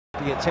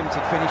the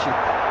attempted finishing.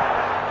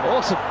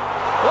 Awesome.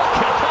 Look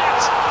at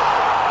that!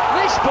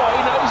 This boy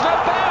knows no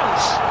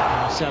bounds.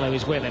 Marcelo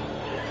is with him.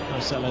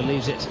 Marcelo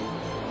leaves it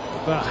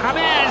for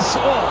James.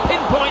 Oh,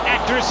 pinpoint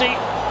accuracy.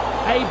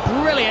 A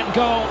brilliant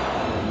goal.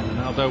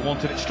 Ronaldo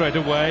wanted it straight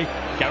away.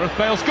 Gareth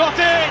Bale's got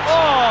it!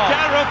 Oh!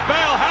 Gareth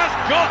Bale has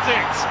got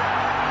it!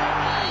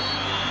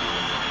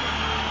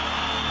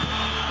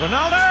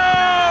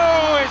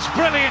 Ronaldo! It's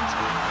brilliant!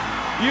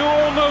 You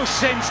almost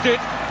sensed it.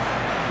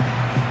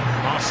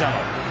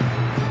 Marcelo.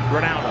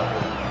 Ronaldo.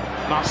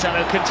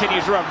 Marcelo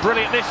continues to run.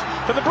 Brilliant this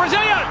for the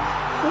Brazilian.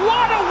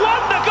 What a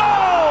wonder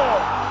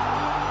goal!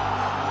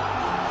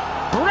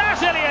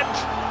 Brazilian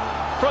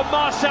from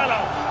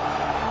Marcelo.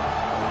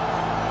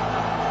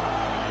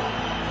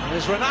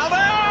 There's Ronaldo!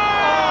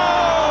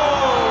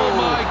 Oh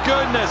my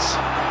goodness!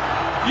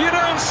 You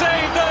don't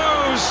save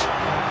those!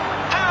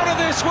 Out of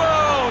this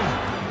world!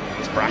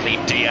 It's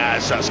Brahim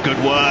Diaz, that's good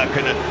work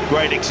and a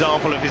great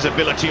example of his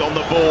ability on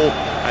the ball.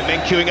 And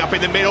then queuing up in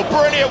the middle,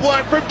 brilliant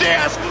work from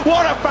Diaz!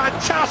 What a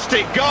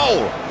fantastic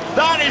goal!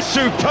 That is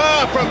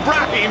superb from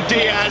Brahim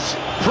Diaz,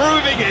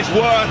 proving his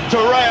worth to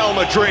Real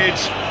Madrid,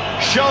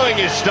 showing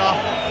his stuff,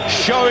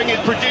 showing his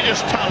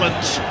prodigious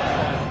talents.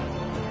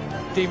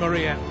 Di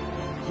Maria.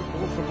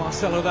 From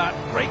Marcelo, that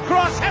great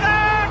cross,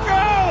 header,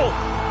 goal!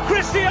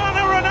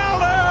 Cristiano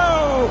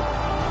Ronaldo!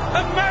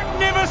 A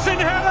magnificent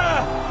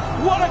header!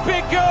 What a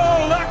big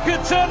goal that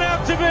could turn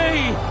out to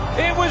be!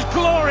 It was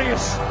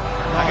glorious!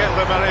 Again,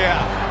 Di Maria.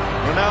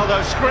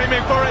 Ronaldo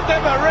screaming for it. Di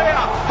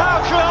Maria!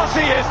 How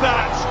classy is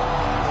that?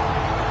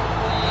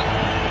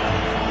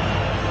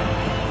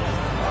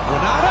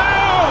 Ronaldo!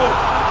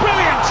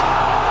 Brilliant!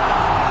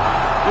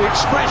 The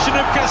expression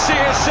of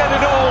Casillas said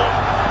it all.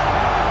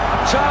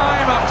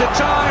 Time after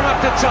time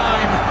after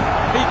time,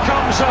 he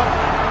comes up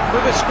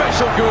with the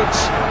special goods.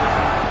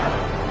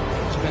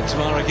 It's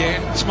Benzema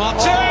again. It's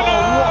Martino!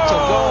 Oh, what a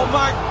goal! Oh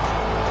my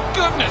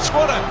goodness,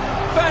 what a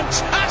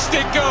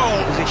fantastic goal!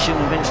 Position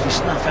eventually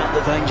snuff out the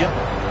danger.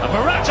 And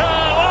Morata!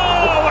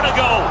 Oh, what a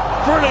goal!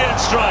 Brilliant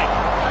strike.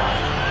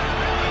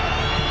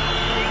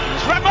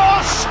 It's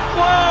Ramos!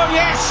 Whoa,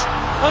 yes!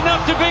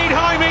 Enough to beat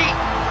Jaime.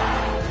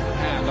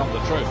 Hand on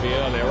the trophy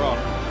earlier on.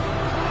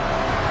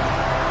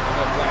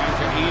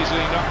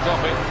 Easily knocked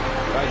off it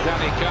by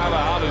Danny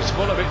Carvajal, who's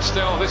full of it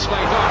still. This late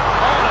on he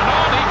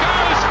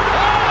goes!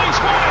 All his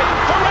way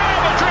for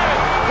Real Madrid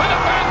with a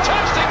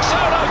fantastic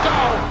solo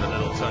goal. A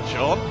little touch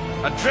on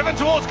and driven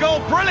towards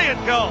goal. Brilliant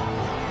goal.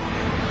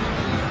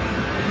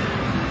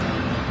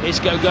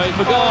 Isco going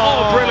for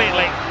goal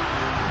brilliantly.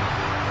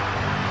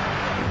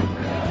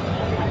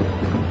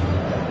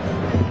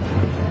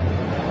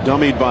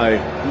 Dummied by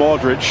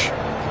Modric.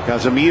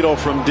 Casemiro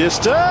from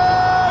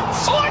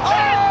distance.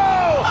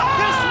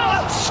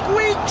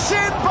 Squeaks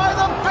in by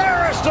the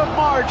barest of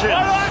margins.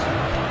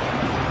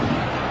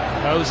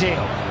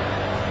 Ozil.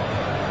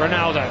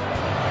 Ronaldo.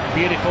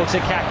 Beautiful to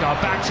Kaká.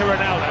 Back to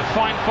Ronaldo.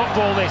 Fine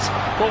football this.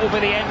 What will be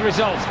the end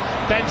result?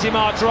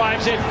 Benzema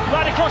drives in.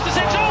 Right across the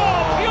centre.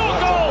 Oh, pure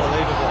goal!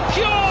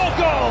 Pure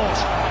goal!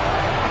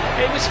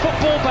 It was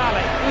football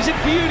ballet. It was a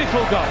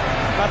beautiful goal.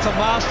 That's a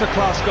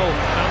masterclass goal.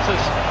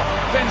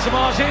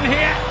 Benzema's in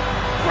here.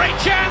 Great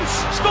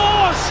chance.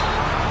 Scores!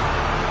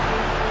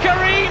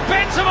 Karim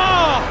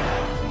Benzema!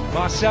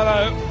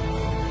 Marcelo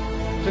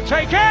to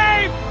take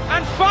aim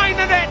and find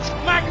the net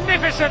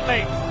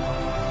magnificently.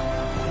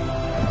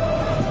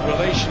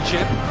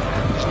 Relationship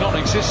is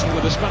non-existent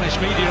with the Spanish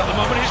media at the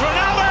moment. It's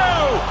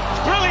Ronaldo!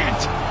 It's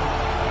brilliant!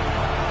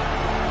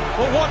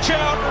 Well, watch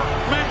out,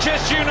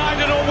 Manchester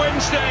United on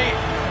Wednesday.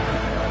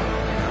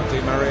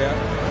 Di Maria.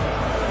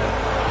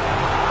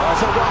 Oh,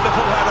 it's a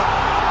wonderful header.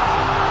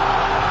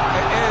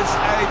 It is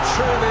a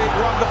truly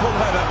wonderful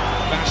header.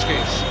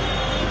 Vasquez.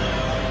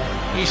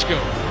 Isco.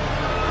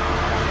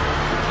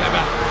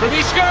 From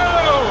Isco!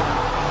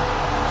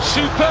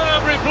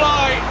 Superb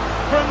reply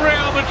from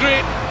Real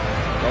Madrid.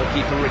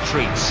 Goalkeeper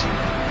retreats.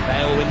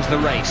 Bale wins the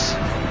race.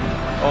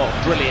 Oh,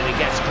 brilliant. He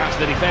gets past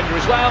the defender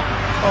as well.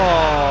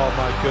 Oh,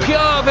 my goodness.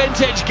 Pure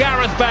vintage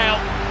Gareth Bale.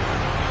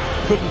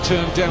 Couldn't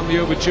turn down the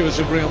overtures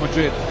of Real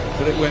Madrid,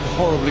 but it went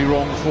horribly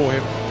wrong for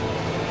him.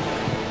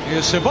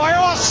 Here's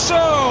Ceballos.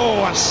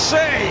 Oh, I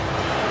say.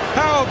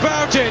 How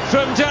about it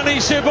from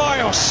Dani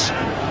Ceballos?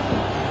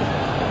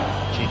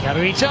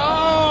 Chicharito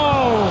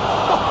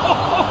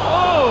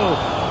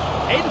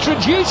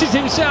introduces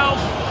himself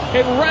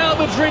in Real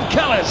Madrid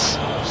colours.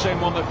 Same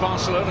one that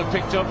Barcelona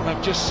picked up and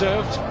have just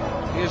served.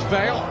 Here's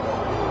Bale.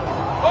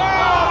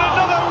 Oh,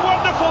 another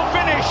wonderful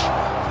finish.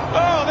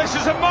 Oh, this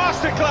is a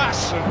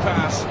masterclass. And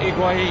pass,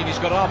 Higuain. He's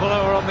got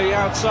Arbeloa on the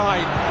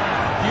outside.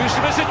 Used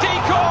him as a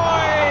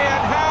decoy,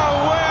 and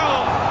how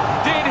well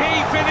did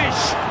he finish?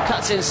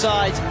 Cuts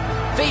inside,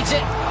 feeds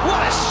it.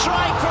 What a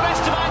strike from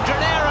Esteban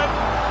Granero.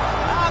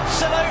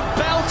 Absolute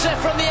belter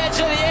from the edge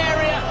of the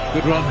area.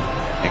 Good run.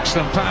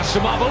 Excellent pass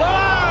from Arbeloa.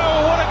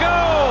 Oh, what a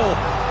goal!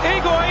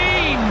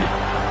 Higuain.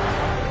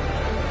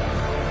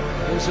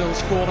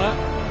 Ozil's corner.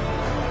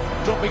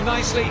 Dropping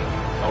nicely.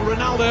 Oh,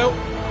 Ronaldo.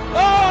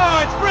 Oh,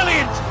 it's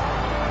brilliant!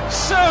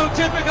 So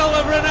typical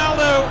of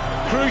Ronaldo.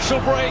 Crucial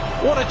break.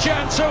 What a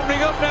chance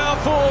opening up now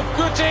for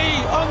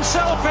Guti.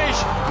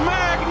 Unselfish.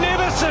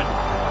 Magnificent.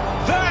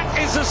 That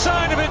is a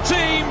sign of a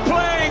team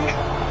playing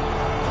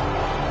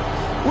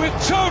with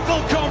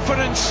total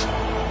confidence.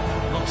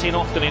 Not seen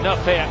often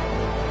enough here.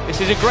 This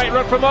is a great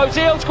run from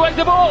Ozil. Squares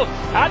the ball.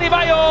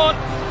 Adebayor.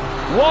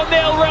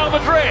 1-0 Real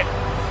Madrid.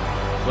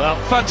 Well,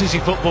 fantasy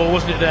football,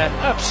 wasn't it there?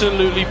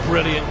 Absolutely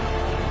brilliant.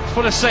 That's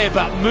what I say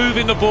about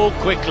moving the ball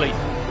quickly.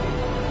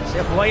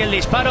 Se fue ahí el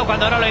disparo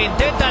cuando ahora lo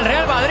intenta el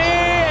Real Madrid.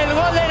 El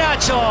gol de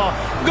Nacho.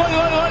 Gol,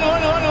 gol, gol, gol,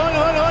 gol, gol,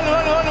 gol, gol,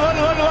 gol, gol, gol,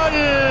 gol, gol.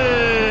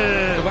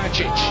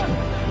 Kovacic.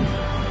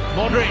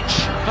 Modric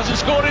hasn't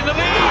scored in the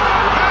league.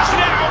 Has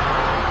now.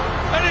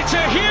 And it's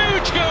a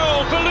huge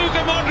goal for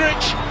Luka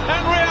Modric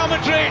and Real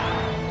Madrid.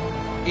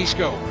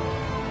 Isco.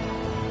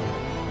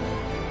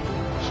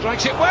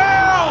 Strikes it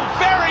well,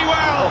 very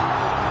well.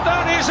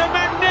 That is a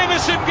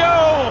magnificent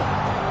goal.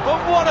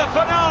 But what a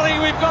finale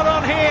we've got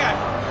on here.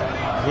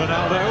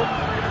 Ronaldo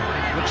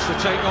looks to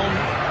take on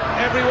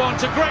everyone.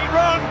 It's a great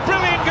run,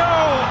 brilliant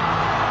goal.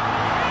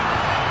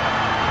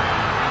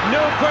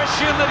 No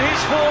question that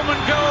his form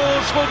and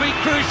goals will be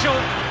crucial.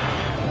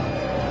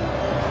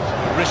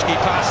 Risky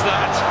pass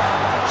that,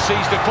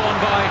 seized upon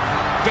by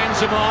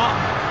Benzema.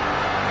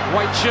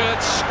 White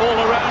shirts all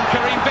around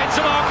Karim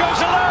Benzema goes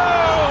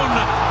alone.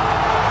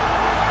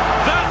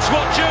 That's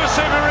what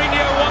Jose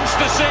Mourinho wants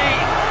to see.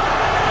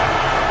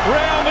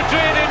 Real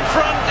Madrid in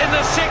front in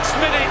the 6th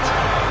minute.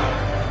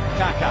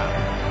 Kaka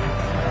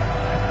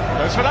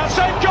goes for that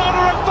same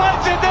corner and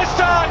finds it this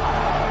time.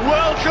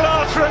 World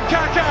class from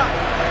Kaka.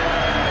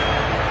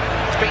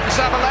 It's beaten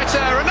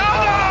Zabaleta.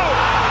 Ronaldo.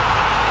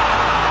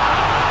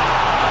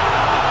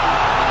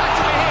 Had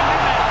to be him,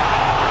 didn't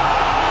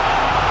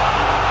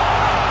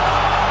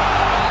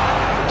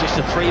it? Just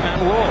a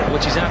three-man wall,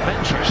 which is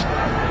adventurous.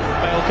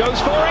 Bale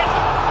goes for it.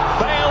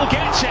 Bale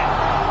gets it.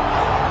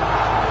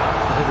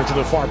 Delivered to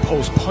the far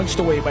post, punched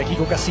away by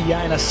Kiko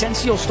Casilla, and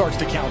Asensio starts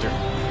to counter.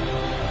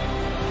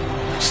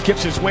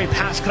 Skips his way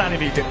past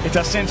Kranevite. It's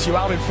Asensio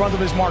out in front of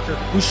his marker.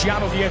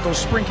 Luciano Vieto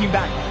sprinting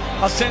back.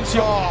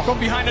 Asensio from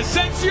behind.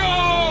 Asensio!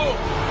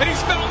 And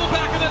he's found the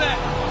back of the net.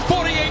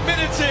 48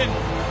 minutes in.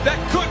 That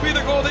could be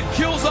the goal that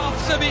kills off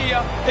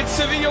Sevilla. It's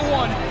Sevilla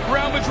 1,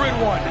 Real Madrid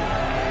 1.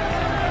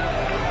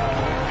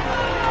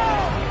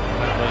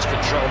 Ronaldo's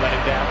control let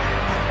him down.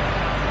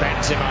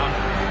 Benzema.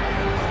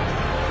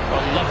 Oh,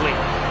 lovely.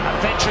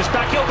 Adventurous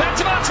backheel.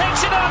 Benzema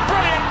takes it on.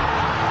 Brilliant.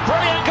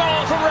 Brilliant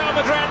goal from Real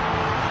Madrid.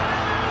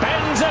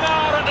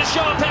 Benzema at the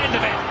sharp end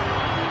of it.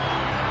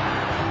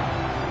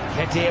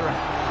 Khedira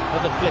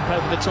with the flip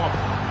over the top.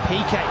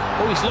 Piqué.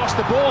 Oh, he's lost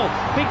the ball.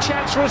 Big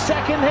chance for a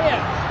second here.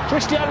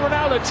 Cristiano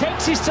Ronaldo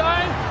takes his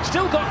time.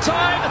 Still got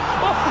time.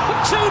 Oh,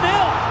 2-0.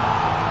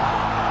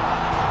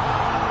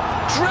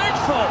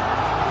 Dreadful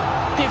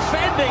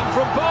defending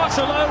from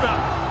Barcelona.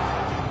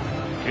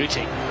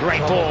 Guti,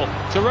 great ball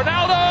to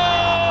Ronaldo!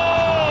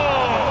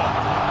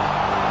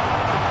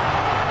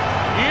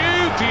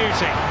 You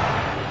beauty!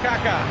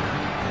 Kaka.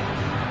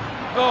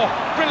 Oh,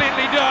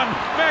 brilliantly done.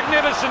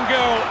 Magnificent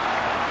goal.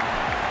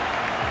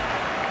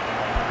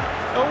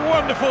 A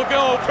wonderful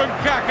goal from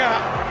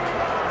Kaka.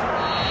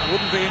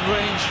 Wouldn't be in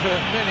range for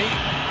many,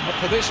 but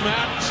for this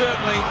man,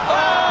 certainly.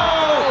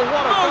 Oh,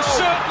 what a goal!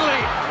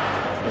 Certainly.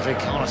 Jose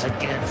Carlos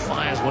again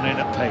fires one in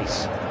at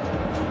pace.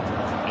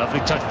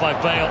 Lovely touch by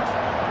Bale.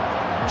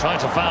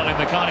 Trying to foul him,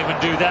 they can't even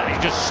do that. He's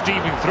just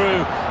steaming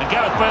through, and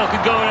Gareth Bale can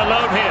go in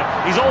alone here.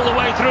 He's all the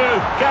way through.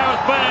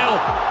 Gareth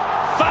Bale.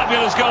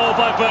 Fabulous goal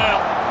by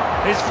Bale.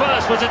 His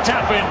first was a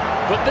tap-in,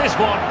 but this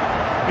one,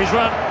 he's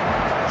run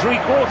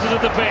 3/4 of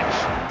the pitch.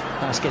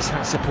 Vasquez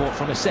has support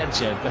from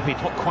Asensio, but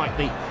not quite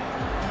the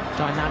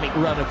dynamic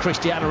run of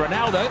Cristiano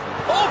Ronaldo.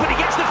 Oh, but he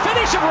gets the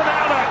finish of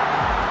Ronaldo!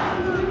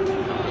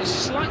 A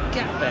slight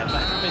gap there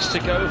for James to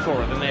go for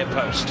it in their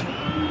post.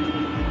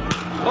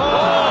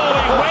 Oh,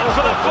 he went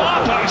for the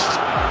far post!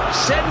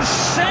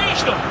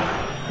 Sensational!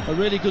 A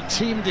really good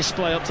team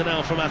display up to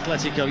now from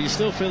Atletico. You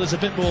still feel there's a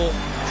bit more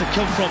to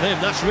come from him.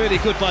 That's really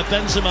good by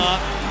Benzema.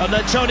 And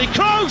then Toni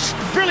Kroos!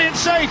 Brilliant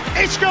save.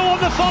 Isco on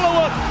the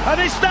follow-up. And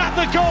is that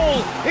the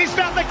goal? Is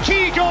that the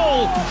key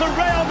goal for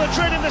Real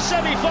Madrid in the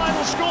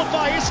semi-final, scored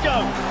by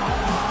Isco?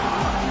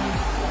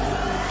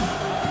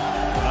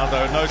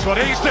 Ronaldo knows what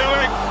he's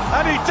doing,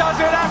 and he does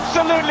it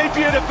absolutely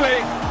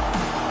beautifully.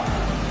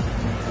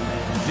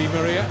 Di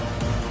Maria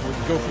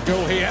would go for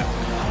goal here.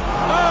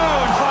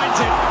 Oh, and finds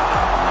it.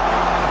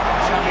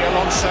 Xabi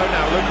Alonso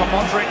now, Luka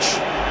Modric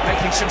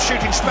making some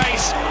shooting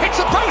space. Hits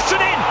the post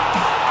and in!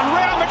 And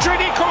Real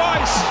Madrid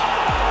equalise!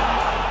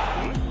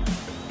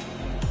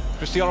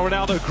 Cristiano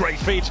Ronaldo, great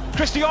feet.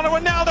 Cristiano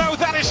Ronaldo,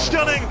 that is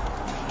stunning.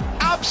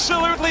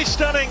 Absolutely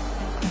stunning.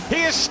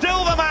 He is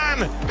still the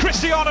man,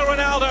 Cristiano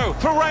Ronaldo,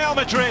 for Real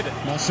Madrid.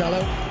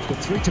 Marcelo, got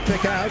 3 to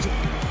pick out.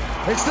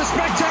 It's the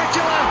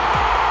spectacular!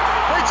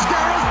 It's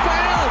Gareth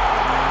Bale!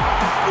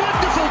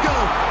 Wonderful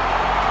goal!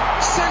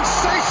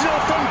 Sensational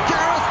from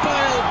Gareth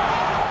Bale!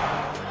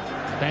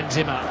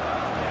 Benzema,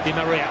 Di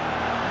Maria,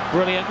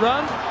 brilliant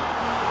run,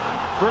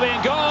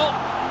 brilliant goal.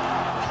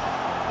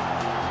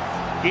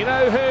 You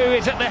know who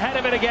is at the head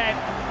of it again?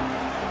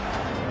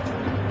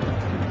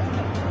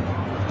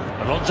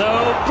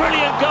 Alonso,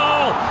 brilliant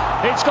goal!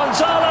 It's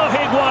Gonzalo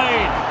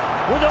Higuain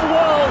with a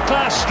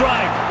world-class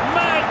strike.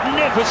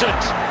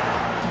 Magnificent!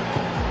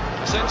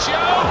 Asensio!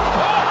 Oh,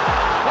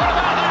 what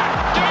about that?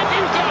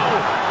 Debut goal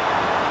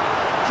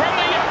from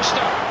the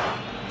youngster.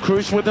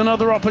 Cruz with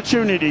another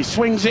opportunity,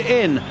 swings it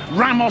in.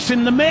 Ramos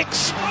in the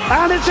mix,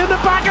 and it's in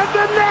the back of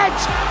the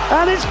net!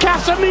 And it's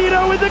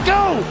Casemiro with the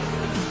goal!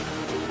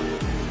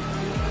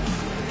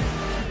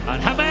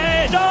 And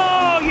Hamed,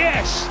 oh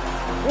yes!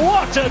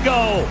 What a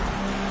goal!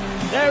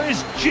 There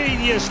is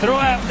genius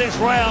throughout this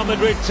Real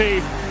Madrid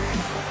team.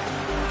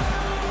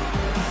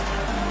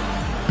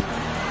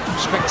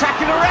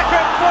 Spectacular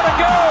effort, what a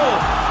goal!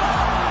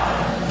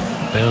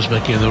 Bale's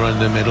making the run in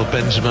the middle,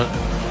 Benzema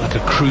like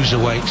a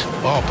cruiserweight.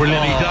 Oh,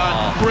 brilliantly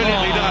done,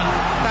 brilliantly done.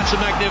 That's a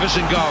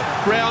magnificent goal.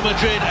 Real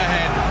Madrid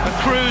ahead, a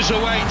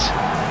cruiserweight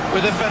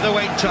with a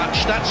featherweight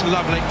touch. That's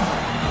lovely.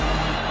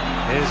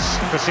 Here's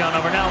Cristiano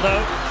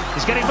Ronaldo.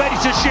 He's getting ready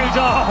to shoot.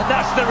 Oh,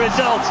 that's the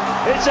result.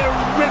 It's a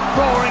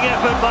rip-roaring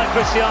effort by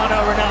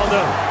Cristiano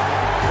Ronaldo.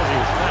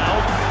 He's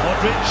fouled.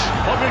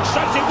 Modric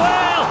strikes it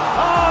well.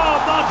 Oh,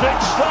 Modric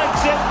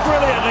strikes it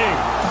brilliantly.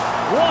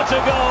 What a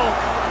goal.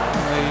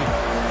 The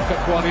Pep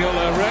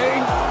Guardiola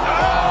reign.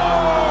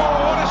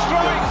 Oh, what a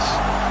strike.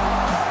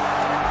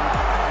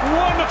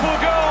 Wonderful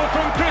goal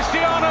from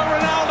Cristiano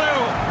Ronaldo.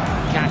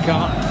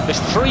 Kaká,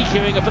 there's three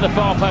queuing up at the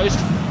far post.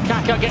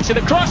 Kaká gets it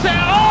across there.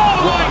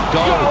 Oh, what a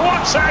goal!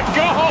 What a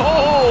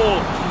goal!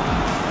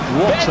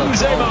 What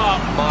Benzema. a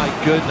goal! My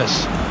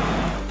goodness.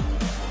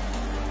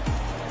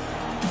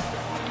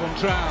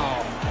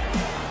 Contral.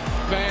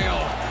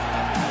 Bale.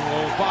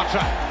 Oh,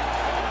 Bartra.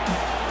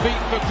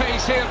 Beat for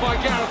pace here by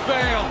Gareth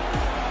Bale.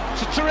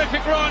 It's a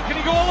terrific run. Can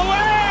he go all the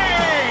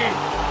way?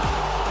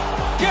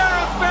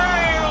 Gareth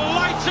Bale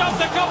lights up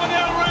the Copa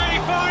del Rey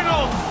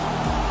final.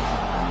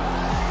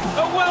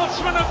 A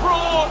Welshman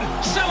abroad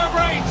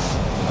celebrates.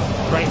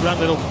 Great run,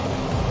 little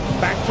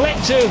back flick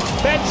to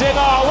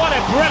Benzema. What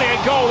a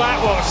brilliant goal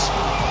that was.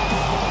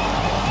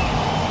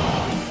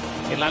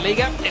 In La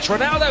Liga, it's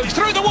Ronaldo. He's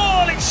through the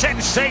wall. It's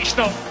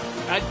sensational.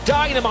 A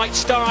dynamite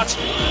start.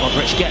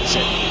 Modric gets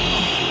it.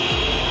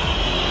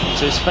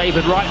 To his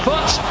favoured right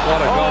foot.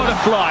 What a goal. Oh, the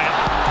flyer.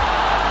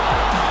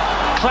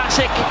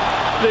 Classic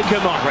Luka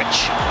Modric.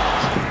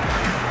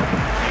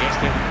 Here's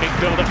the big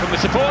build-up from the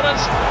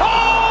supporters.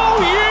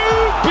 Oh, you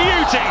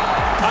beauty!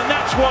 And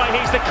that's why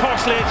he's the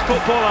costliest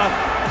footballer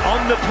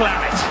on the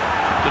planet.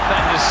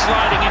 Defenders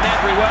sliding in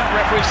everywhere.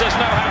 Referee says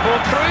no handball.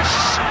 Cruz.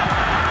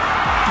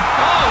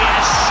 Oh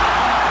yes.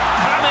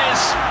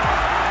 James.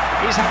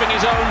 He's having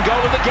his own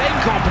goal of the game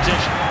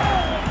competition.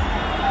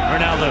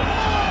 Ronaldo.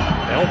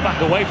 They all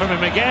back away from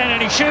him again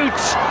and he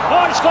shoots.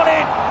 Oh, it's got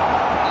in!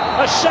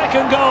 A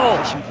second goal.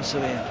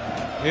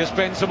 Here's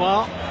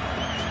Benzema.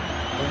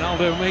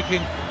 Ronaldo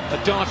making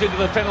a dart into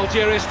the penalty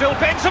area. Still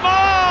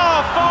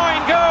Benzema!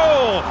 Fine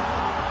goal!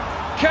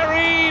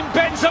 Karim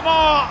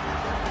Benzema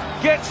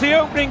gets the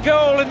opening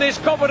goal in this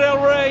Copa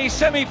del Rey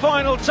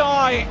semi-final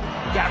tie.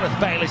 Gareth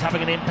Bale is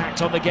having an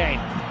impact on the game.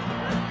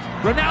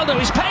 Ronaldo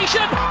is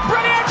patient.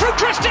 Brilliant from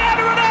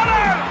Cristiano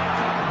Ronaldo!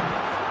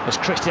 Has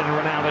Cristiano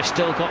Ronaldo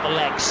still got the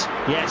legs?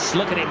 Yes,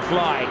 look at him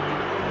fly.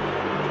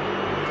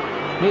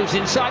 Moves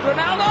inside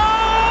Ronaldo!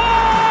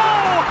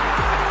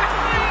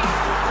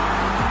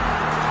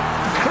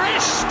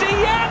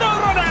 Cristiano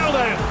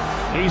Ronaldo!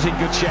 He's in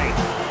good shape.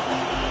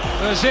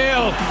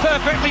 Brazil,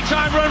 perfectly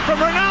timed run from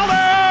Ronaldo!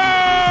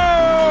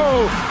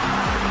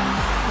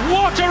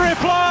 What a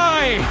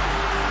reply!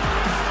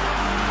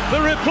 The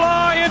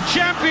reply of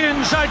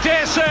champions, I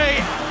dare say.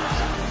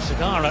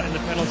 Sagara in the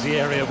penalty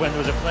area when there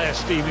was a player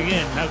steaming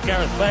in. Now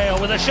Gareth Bale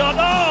with a shot.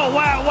 Oh,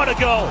 wow, what a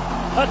goal!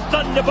 A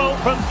thunderbolt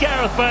from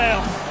Gareth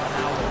Bale.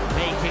 Ronaldo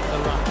making the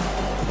run.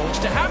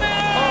 Points to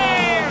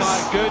James! Oh,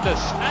 my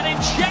goodness. An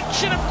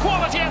injection of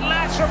quality at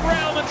last from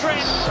Real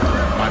Madrid.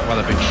 Might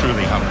well have been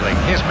truly humbling.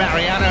 Here's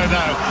Mariano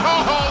now.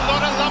 Oh,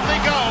 what a lovely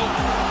goal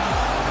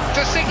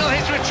to signal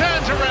his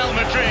return to Real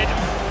Madrid.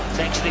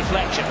 Takes a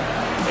deflection.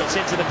 It's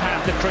into the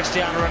path of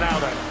Cristiano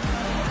Ronaldo.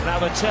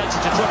 Ronaldo turns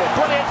into dribble.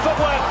 Brilliant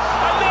footwork.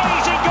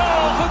 Amazing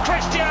goal for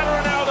Cristiano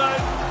Ronaldo.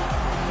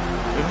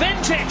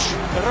 Vintage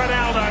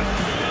Ronaldo.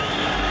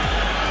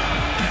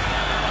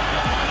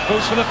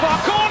 Goes for the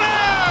far corner.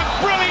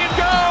 Brilliant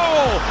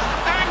goal.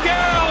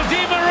 Angel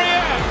Di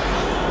Maria.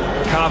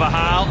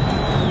 Carvajal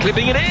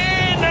clipping it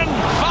in and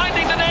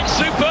finding the net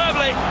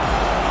superbly.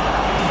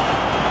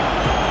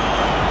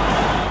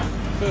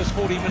 First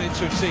 40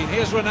 minutes we've seen.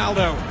 Here's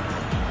Ronaldo.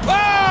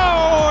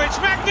 Oh, it's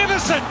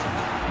magnificent.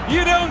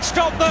 You don't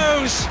stop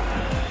those.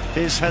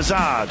 Here's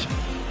Hazard.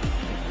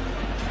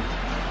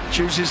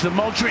 Chooses the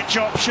Modric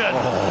option.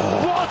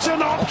 Oh. What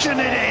an option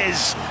it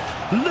is!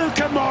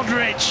 Luka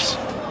Modric.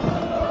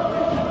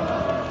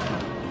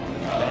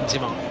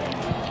 Benzema.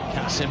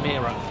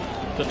 Casemiro.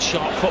 Good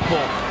sharp football.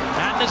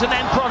 And there's an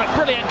end product.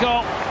 Brilliant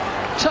goal.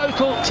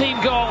 Total team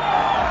goal.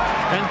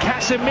 And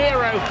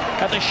Casemiro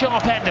at the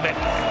sharp end of it.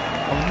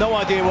 I've no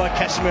idea why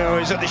Casemiro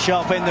is at the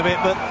sharp end of it,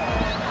 but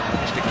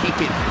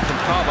spin from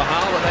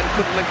Carvajal, but then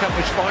couldn't link up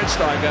with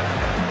Schweinsteiger.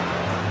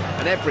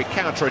 And every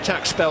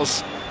counter-attack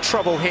spells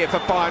trouble here for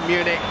Bayern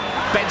Munich.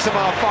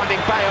 Benzema finding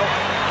Bale,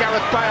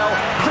 Gareth Bale,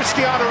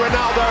 Cristiano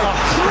Ronaldo.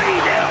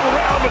 3-0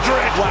 Real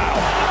Madrid. Wow.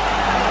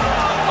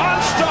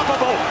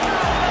 Unstoppable.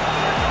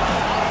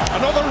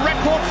 Another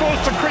record falls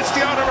to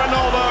Cristiano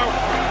Ronaldo.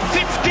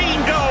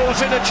 15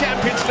 goals in a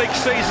Champions League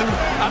season,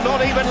 and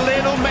not even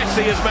Lionel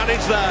Messi has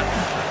managed that.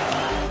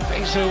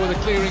 Peso with a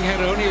clearing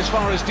header, only as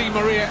far as Di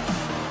Maria.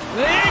 Oh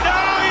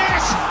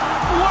yes!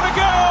 What a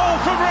goal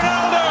from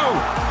Ronaldo!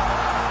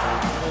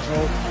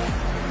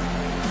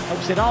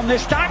 Hopes it on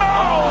this time.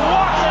 Oh,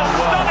 what a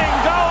stunning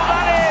goal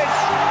that is!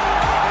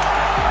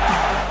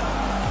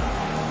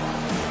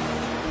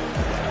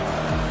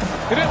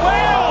 Did it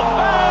well?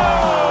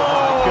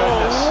 Oh,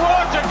 goodness.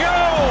 What a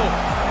goal!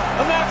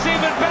 And that's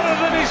even better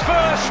than his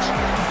first.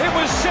 It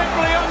was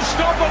simply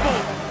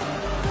unstoppable.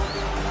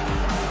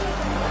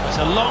 It's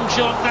a long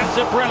shot, that's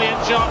a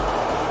brilliant shot.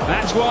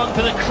 That's one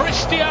for the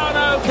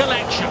Cristiano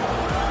collection.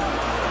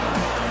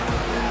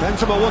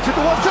 Benzema wanted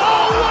to watch.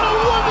 Oh, what a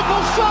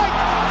wonderful strike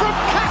from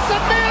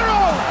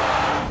Casemiro!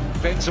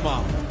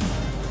 Benzema.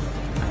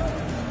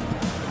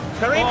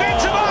 Karim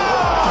Benzema!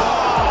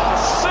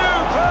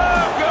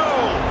 Superb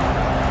goal!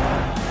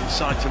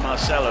 Inside to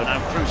Marcelo,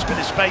 now Cruz with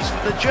his space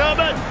for the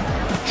German.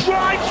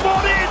 Drives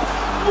one in!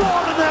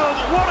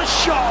 What a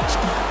shot!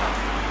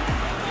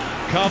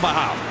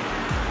 Carvajal.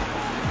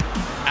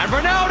 And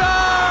Ronaldo!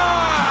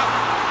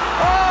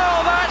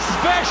 Oh, that's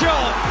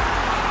special!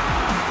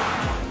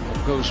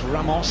 Up goes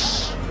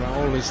Ramos.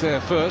 Raul is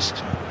there first.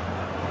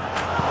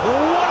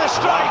 What a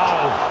strike!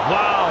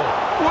 Wow!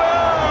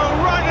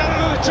 Whoa, right out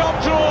of the top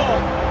drawer!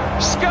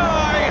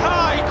 Sky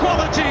high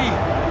quality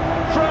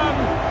from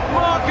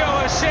Marco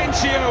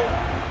Asensio.